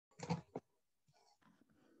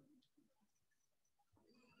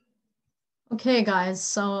Okay, guys,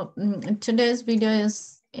 so today's video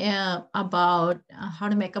is about how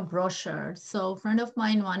to make a brochure. So a friend of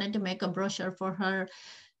mine wanted to make a brochure for her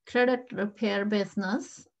credit repair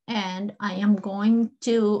business, and I am going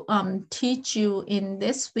to teach you in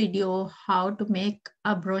this video how to make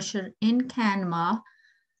a brochure in Canva,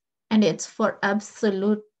 and it's for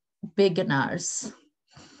absolute beginners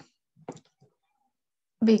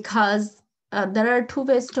because there are two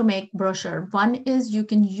ways to make brochure. One is you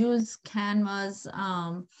can use Canva's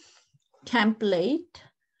template,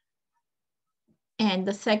 and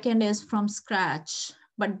the second is from scratch.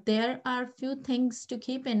 But there are a few things to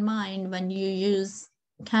keep in mind when you use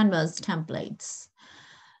Canva's templates.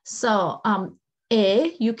 So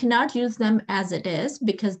A, you cannot use them as it is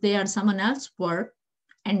because they are someone else's work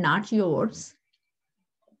and not yours.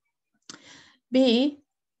 B,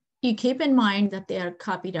 you keep in mind that they are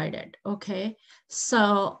copyrighted, okay?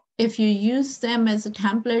 So if you use them as a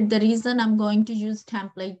template, the reason I'm going to use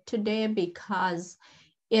template today because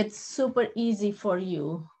it's super easy for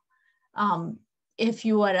you. If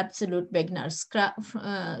you are absolute beginners,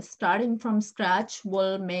 starting from scratch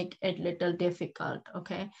will make it a little difficult,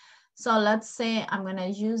 okay? So let's say I'm gonna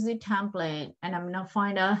use the template and I'm gonna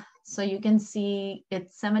find so you can see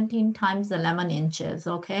it's 17 times 11 inches,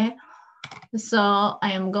 okay? So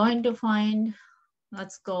I am going to find,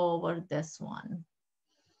 let's go over this one,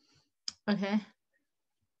 okay?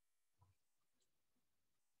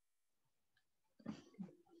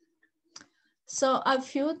 So a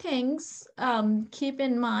few things, keep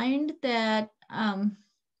in mind that,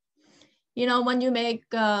 you know, when you make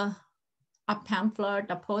a pamphlet,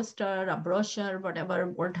 a poster, a brochure, whatever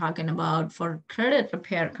we're talking about for credit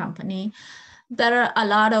repair company, there are a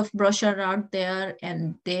lot of brochures out there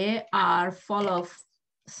and they are full of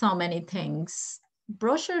so many things.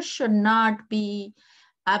 Brochures should not be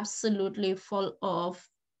absolutely full of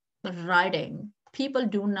writing. People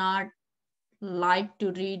do not like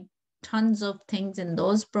to read tons of things in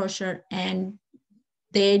those brochures and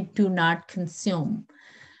they do not consume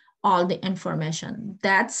all the information.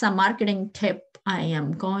 That's a marketing tip I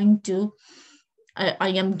am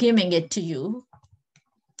giving it to you.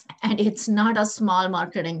 And it's not a small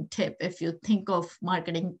marketing tip if you think of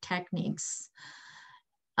marketing techniques.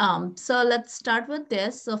 So let's start with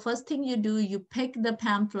this. So first thing you do, you pick the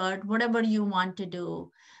pamphlet, whatever you want to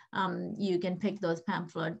do. You can pick those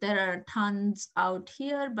pamphlets. There are tons out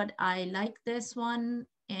here, but I like this one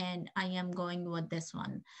and I am going with this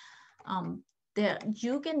one. There,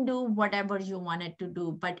 you can do whatever you wanted to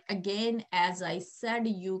do, but again, as I said,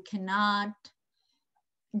 you cannot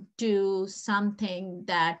do something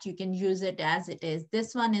that you can use it as it is.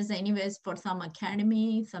 This one is anyways for some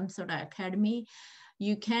academy, some sort of academy.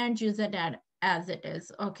 You can't use it as it is.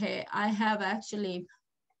 Okay, I have actually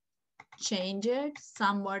changed it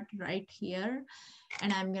somewhat right here,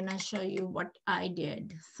 and I'm gonna show you what I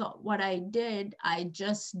did. So what I did, I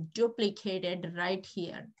just duplicated right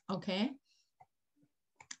here, okay?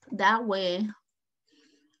 That way,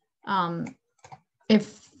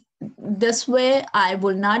 if this way, I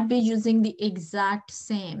will not be using the exact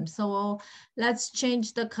same. So let's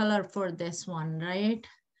change the color for this one, right?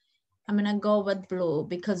 I'm gonna go with blue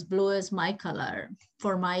because blue is my color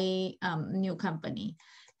for my new company.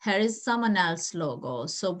 Here is someone else's logo.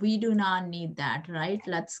 So we do not need that, right?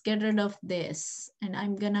 Let's get rid of this. And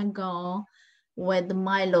I'm gonna go with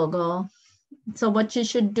my logo. So what you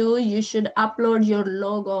should do, you should upload your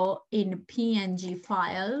logo in PNG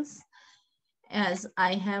files, as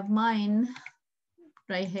I have mine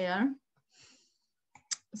right here.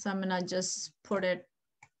 So I'm gonna just put it,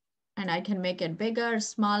 and I can make it bigger,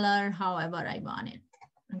 smaller, however I want it,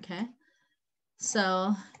 okay?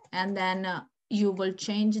 So, and then you will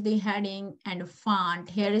change the heading and font.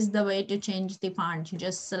 Here is the way to change the font. You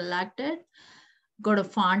just select it, go to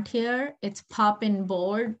font here. It's Poppin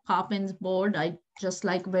Bold, Poppin's Bold. I just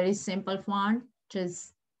like very simple font,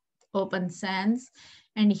 just Open Sans.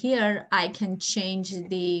 And here I can change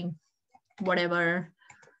the whatever,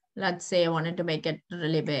 let's say I wanted to make it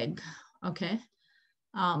really big, okay?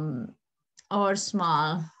 Or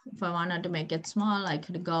small. If I wanted to make it small, I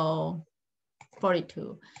could go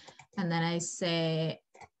 42. And then I say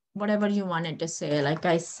whatever you wanted to say, like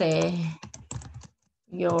I say,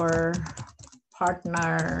 your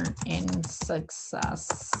partner in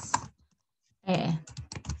success. Okay.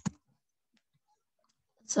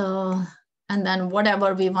 So, and then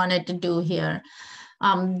whatever we wanted to do here.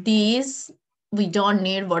 These we don't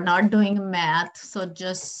need, we're not doing math, so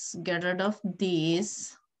just get rid of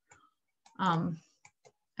these.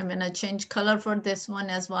 I'm gonna change color for this one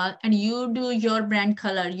as well. And you do your brand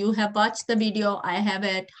color. You have watched the video, I have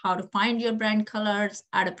it, how to find your brand colors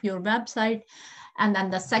out of your website. And then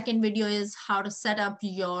the second video is how to set up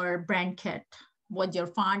your brand kit with your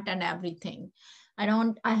font and everything. I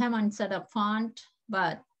haven't set up font,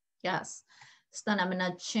 but yes. So then I'm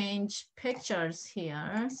gonna change pictures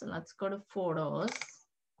here. So let's go to photos.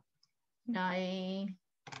 I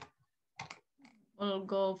will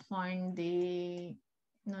go find the,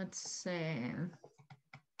 let's say,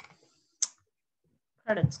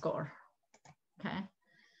 credit score. Okay.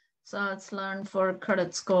 So let's learn for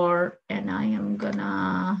credit score, and I am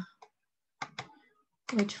gonna,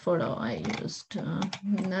 which photo I used?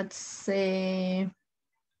 Let's say,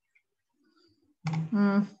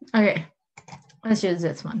 okay, let's use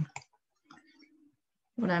this one.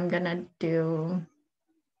 What I'm gonna do,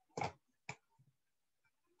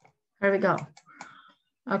 here we go.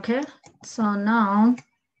 Okay, so now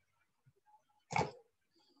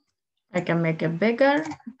I can make it bigger,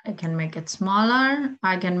 I can make it smaller,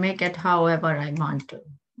 I can make it however I want to,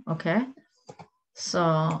 okay?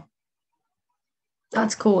 So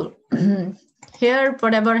that's cool. Here,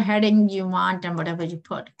 whatever heading you want and whatever you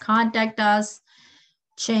put, contact us,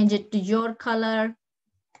 change it to your color.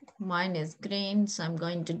 Mine is green, so I'm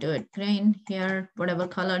going to do it green here, whatever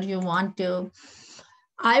color you want to.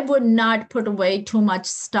 I would not put away too much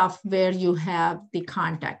stuff where you have the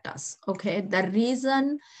contact us, okay? The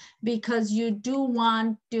reason, because you do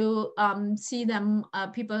want to see them,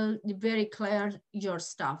 people very clear your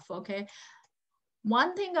stuff, okay?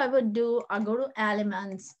 One thing I would do, I go to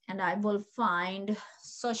elements and I will find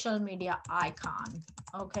social media icon,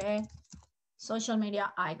 okay? Social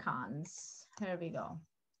media icons, here we go.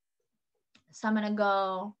 So I'm gonna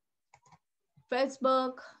go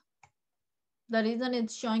Facebook. The reason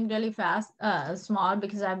it's showing really fast, small,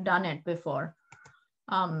 because I've done it before.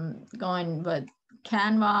 Going with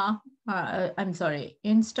Canva, I'm sorry,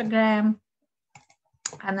 Instagram.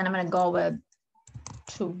 And then I'm gonna go with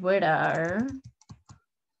Twitter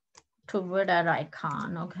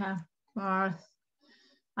icon, okay? Or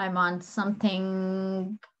I want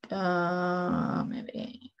something,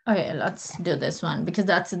 maybe, okay, let's do this one because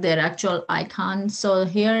that's their actual icon. So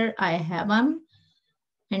here I have them.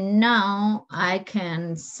 And now I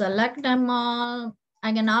can select them all.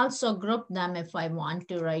 I can also group them if I want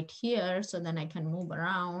to right here, so then I can move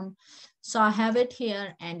around. So I have it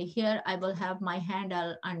here, and here I will have my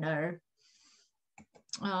handle under,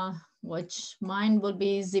 which mine will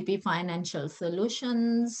be ZP Financial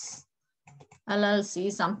Solutions, LLC,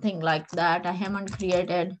 something like that. I haven't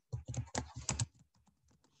created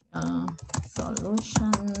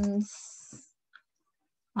solutions.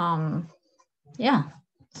 Yeah.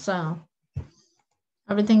 So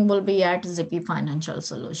everything will be at ZP Financial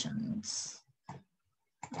Solutions.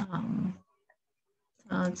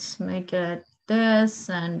 Let's make it this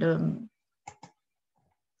and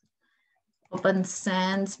Open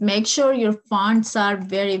Sans. Make sure your fonts are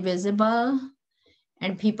very visible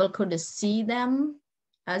and people could see them,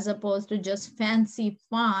 as opposed to just fancy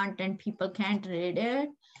font and people can't read it.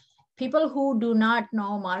 People who do not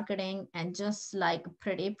know marketing and just like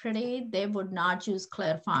pretty, they would not use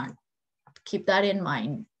clear font. Keep that in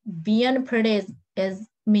mind. Being pretty is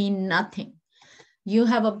mean nothing. You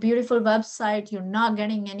have a beautiful website, you're not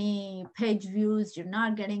getting any page views, you're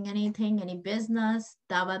not getting anything, any business,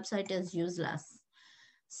 that website is useless.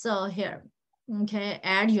 So here, okay,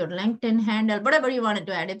 add your LinkedIn handle, whatever you wanted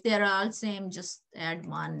to add. If they're all same, just add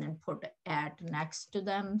one and put add next to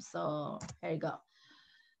them. So here you go.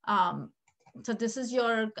 So this is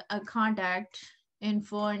your contact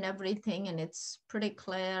info and everything, and it's pretty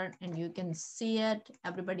clear and you can see it,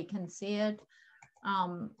 everybody can see it.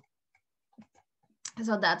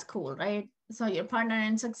 So that's cool, right? So your partner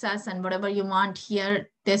in success and whatever you want here,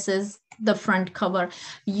 this is the front cover.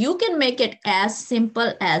 You can make it as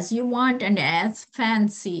simple as you want and as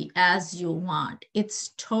fancy as you want. It's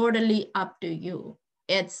totally up to you.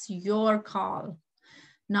 It's your call,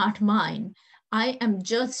 not mine. I am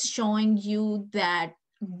just showing you that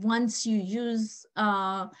once you use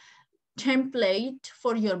template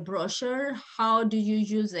for your brochure, how do you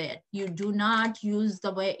use it? You do not use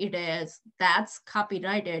the way it is. That's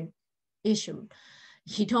copyrighted issued.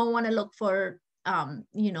 You don't want to look for,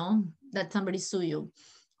 you know, that somebody sue you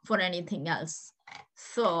for anything else.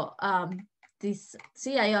 So this,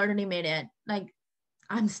 see, I already made it. Like,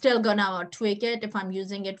 I'm still gonna tweak it if I'm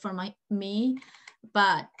using it for me,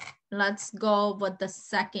 but let's go with the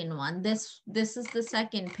second one. This is the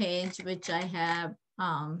second page, which I have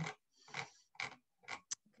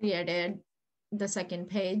created. the second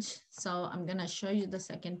page. So I'm gonna show you the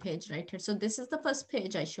second page right here. So this is the first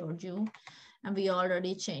page I showed you, and we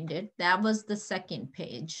already changed it. That was the second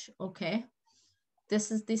page, okay? This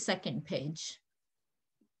is the second page,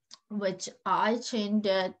 which I changed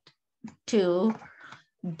it to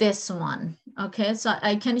this one, okay? So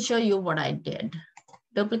I can show you what I did.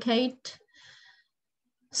 Duplicate.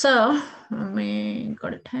 So let me go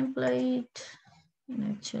to template,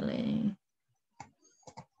 and actually,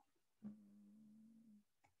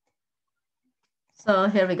 so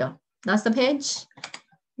here we go. That's the page.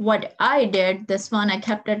 What I did, this one, I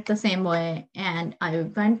kept it the same way. And I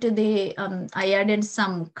went to the, I added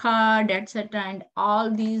some card, etc. And all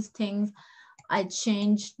these things, I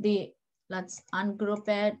changed the, let's ungroup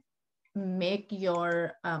it, make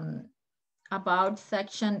your about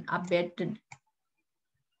section a bit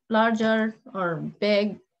larger or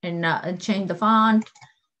big, and change the font,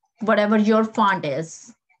 whatever your font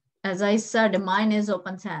is. As I said, mine is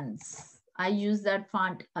Open Sans. I use that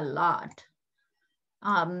font a lot.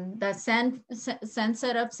 The sans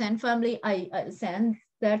serif, sans family, sans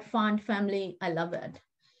that font family, I love it.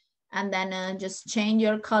 And then just change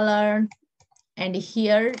your color. And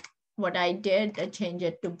here, what I did, I changed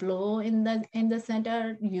it to blue in the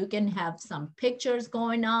center. You can have some pictures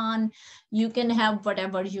going on. You can have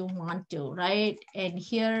whatever you want to, right? And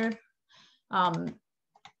here,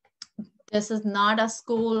 this is not a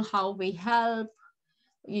school, how we help.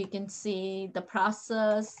 You can see the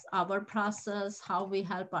process, our process, how we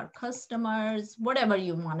help our customers, whatever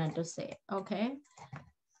you wanted to say, okay?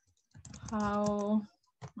 How,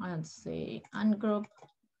 let's see, ungroup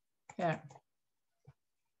here.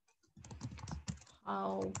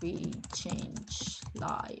 How we change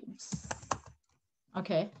lives.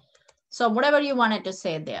 Okay, so whatever you wanted to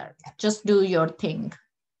say there, just do your thing.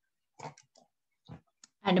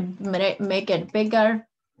 And make it bigger,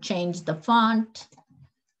 change the font.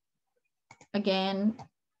 Again,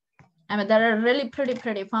 I mean, there are really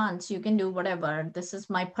pretty fonts. You can do whatever. This is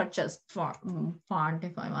my purchased font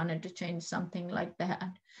if I wanted to change something like that.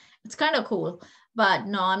 It's kind of cool, but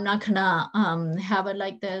no, I'm not gonna have it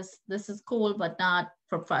like this. This is cool, but not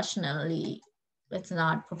professionally. It's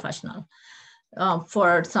not professional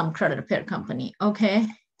for some credit repair company, okay?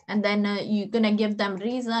 And then you're gonna give them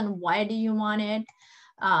reason, why do you want it?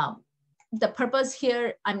 The purpose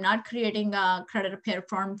here, I'm not creating a credit repair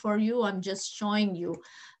form for you. I'm just showing you.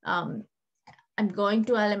 I'm going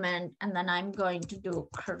to element, and then I'm going to do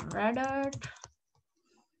credit.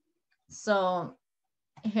 So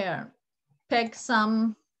here, pick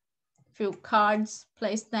some few cards,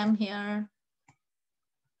 place them here.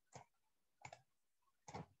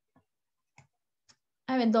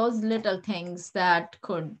 I mean, those little things that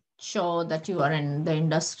could show that you are in the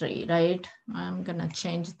industry, right? I'm gonna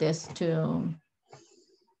change this to,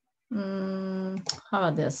 how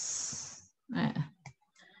about this?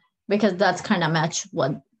 Because that's kind of match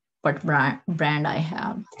what brand I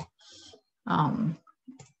have.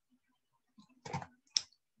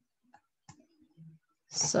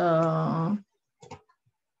 So,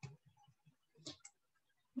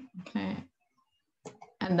 okay.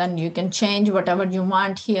 And then you can change whatever you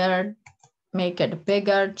want here, make it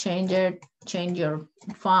bigger, change it, change your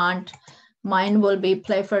font. Mine will be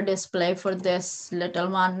play for display for this little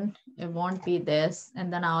one. It won't be this.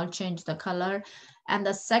 And then I'll change the color. And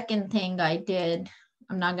the second thing I did,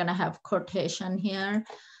 I'm not gonna have quotation here,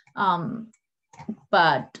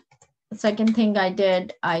 but the second thing I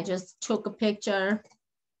did, I just took a picture.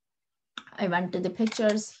 I went to the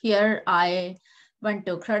pictures here. I went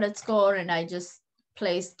to credit score and I just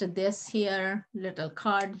placed this here, little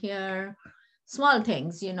card here, small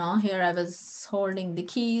things, you know, here I was holding the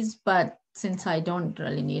keys, but since I don't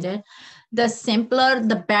really need it, the simpler,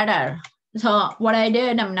 the better. So what I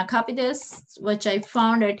did, I'm gonna copy this, which I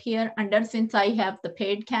found it here under, since I have the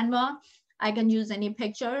paid Canva, I can use any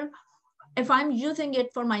picture. If I'm using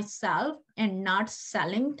it for myself and not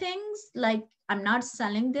selling things, like I'm not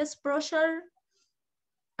selling this brochure,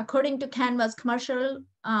 according to Canva's commercial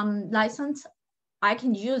license, I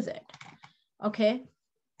can use it, okay?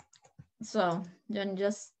 So then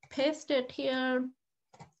just paste it here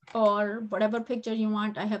or whatever picture you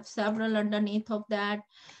want. I have several underneath of that.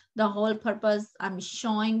 The whole purpose, I'm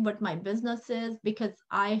showing what my business is because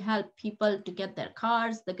I help people to get their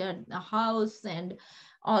cars, to get a house and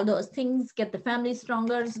all those things, get the family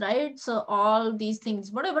stronger, right? So all these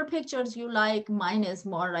things, whatever pictures you like, mine is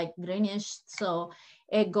more like greenish. So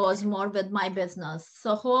it goes more with my business.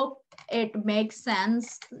 So hope it makes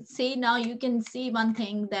sense. See, now you can see one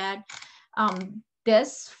thing that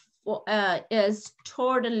this is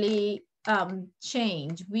totally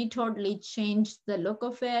changed. We totally changed the look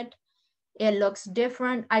of it. it looks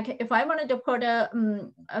different. I can, if I wanted to put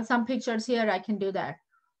some pictures here, I can do that.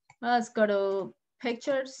 Let's go to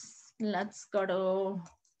pictures. Let's go to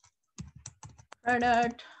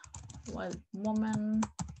credit with woman.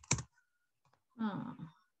 Oh,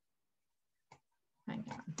 hang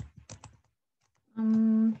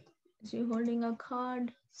on. Is she holding a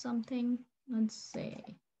card? Something? Let's see.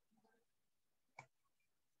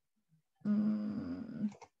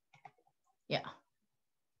 Yeah,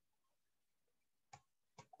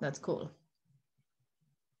 that's cool.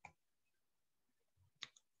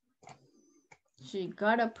 She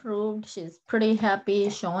got approved. She's pretty happy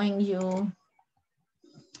showing you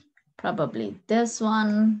probably this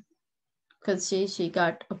one because she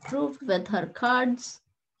got approved with her cards.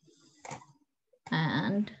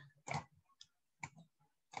 And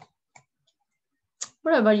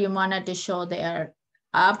whatever you wanted to show there,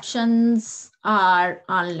 options are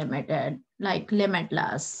unlimited, like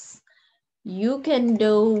limitless. You can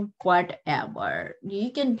do whatever.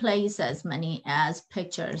 You can place as many as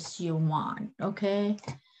pictures you want, okay?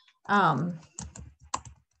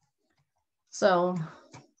 So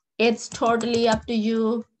it's totally up to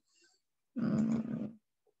you.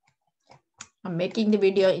 I'm making the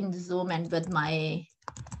video in Zoom and with my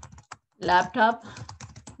laptop.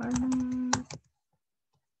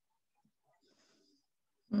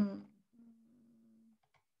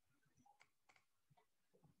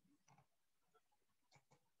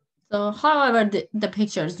 So however the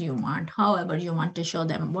pictures you want, however you want to show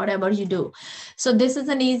them, whatever you do. So this is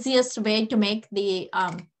an easiest way to make the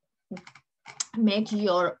make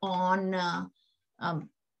your own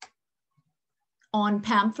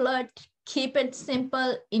pamphlet. Keep it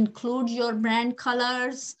simple, include your brand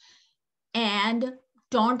colors, and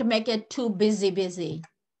don't make it too busy.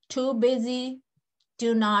 Too busy,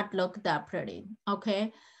 do not look that pretty,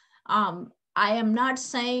 okay? I am not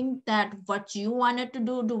saying that what you wanted to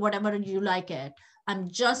do whatever you like it. I'm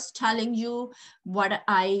just telling you what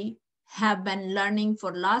I have been learning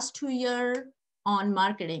for last 2 years on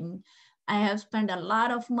marketing. I have spent a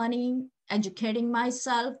lot of money educating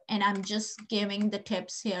myself, and I'm just giving the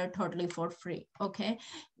tips here totally for free, okay?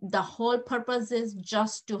 The whole purpose is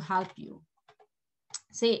just to help you.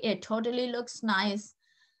 See, it totally looks nice.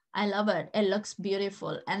 I love it. It looks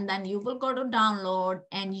beautiful. And then you will go to download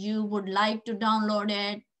and you would like to download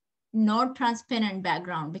it, no transparent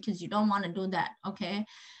background because you don't want to do that, okay?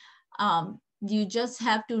 You just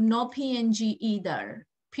have to, no PNG either.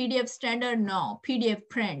 PDF standard, no. PDF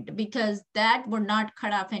print, because that would not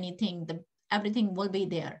cut off anything. Everything will be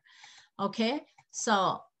there, okay?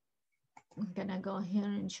 So I'm gonna go here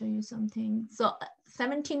and show you something. So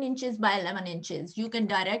 17 inches by 11 inches. You can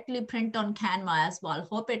directly print on Canva as well.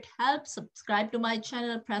 Hope it helps. Subscribe to my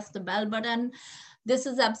channel, press the bell button. This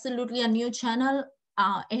is absolutely a new channel.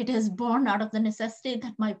 It is born out of the necessity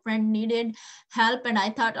that my friend needed help, and I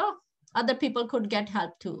thought, oh, other people could get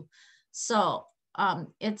help too. So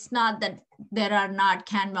it's not that there are not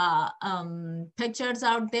Canva pictures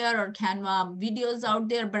out there or Canva videos out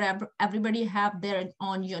there, but everybody have their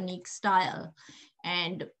own unique style.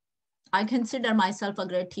 And I consider myself a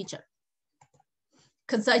great teacher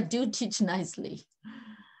because I do teach nicely.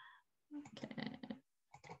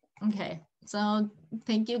 Okay, so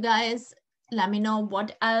thank you guys. Let me know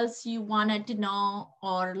what else you wanted to know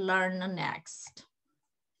or learn next.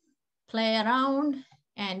 Play around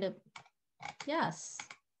and yes.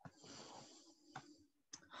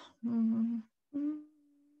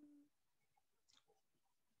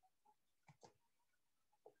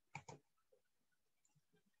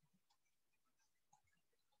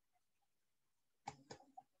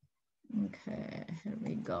 Okay, here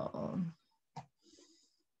we go.